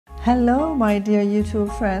Hello, my dear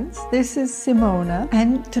YouTube friends. This is Simona,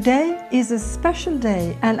 and today is a special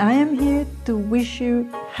day, and I am here to wish you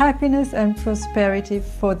happiness and prosperity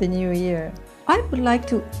for the new year. I would like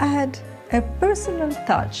to add a personal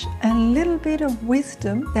touch and a little bit of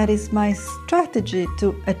wisdom that is my strategy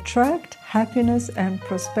to attract happiness and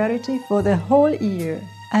prosperity for the whole year.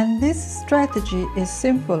 And this strategy is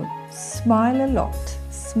simple. Smile a lot.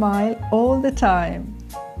 Smile all the time.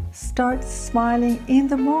 Start smiling in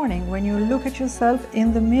the morning when you look at yourself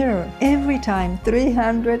in the mirror. Every time,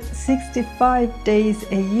 365 days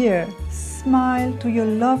a year. Smile to your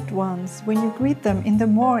loved ones when you greet them in the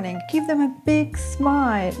morning. Give them a big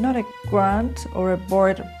smile, not a grunt or a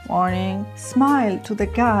bored morning. Smile to the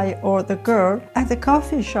guy or the girl at the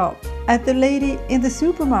coffee shop, at the lady in the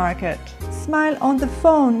supermarket. Smile on the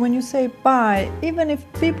phone when you say bye, even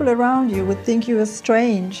if people around you would think you are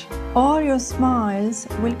strange. All your smiles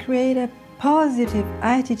will create a positive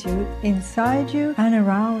attitude inside you and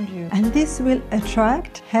around you. And this will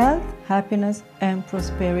attract health, happiness and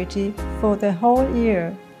prosperity for the whole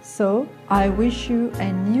year. So I wish you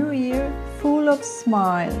a new year full of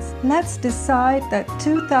smiles. Let's decide that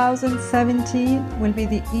 2017 will be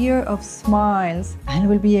the year of smiles and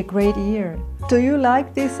will be a great year. Do you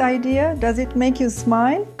like this idea? Does it make you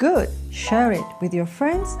smile? Good. Share it with your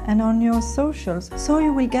friends and on your socials so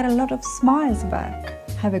you will get a lot of smiles back.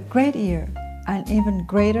 Have a great year and even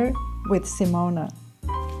greater with Simona.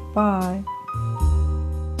 Bye.